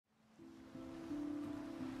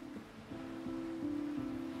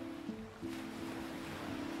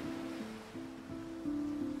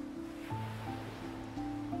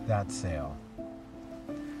that sail,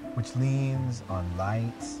 which leans on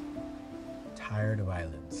light, tired of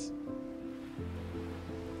islands.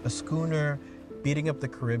 A schooner beating up the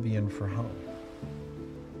Caribbean for home.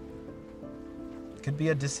 It could be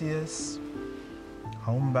Odysseus,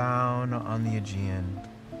 homebound on the Aegean.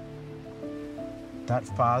 That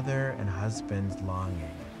father and husband's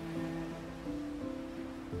longing.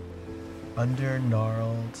 Under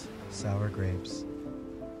gnarled sour grapes.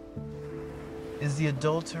 Is the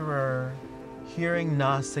adulterer hearing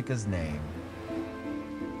Nausicaa's name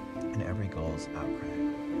in every gull's outcry?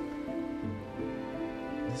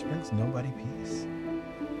 This brings nobody peace.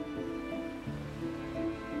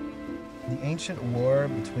 The ancient war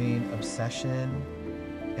between obsession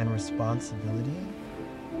and responsibility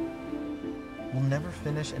will never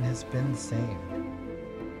finish and has been the same.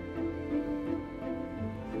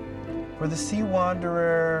 For the sea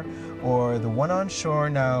wanderer or the one on shore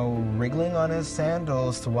now wriggling on his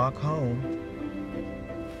sandals to walk home,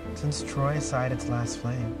 since Troy sighed its last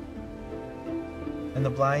flame, and the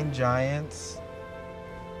blind giants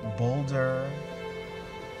boulder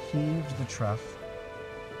heaved the trough,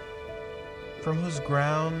 from whose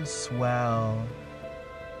ground swell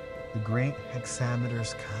the great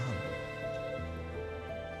hexameters come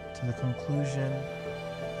to the conclusion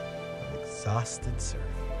of exhausted surf.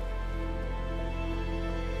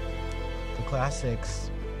 The classics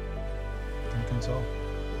can console,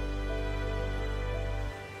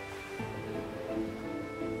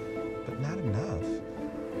 but not enough.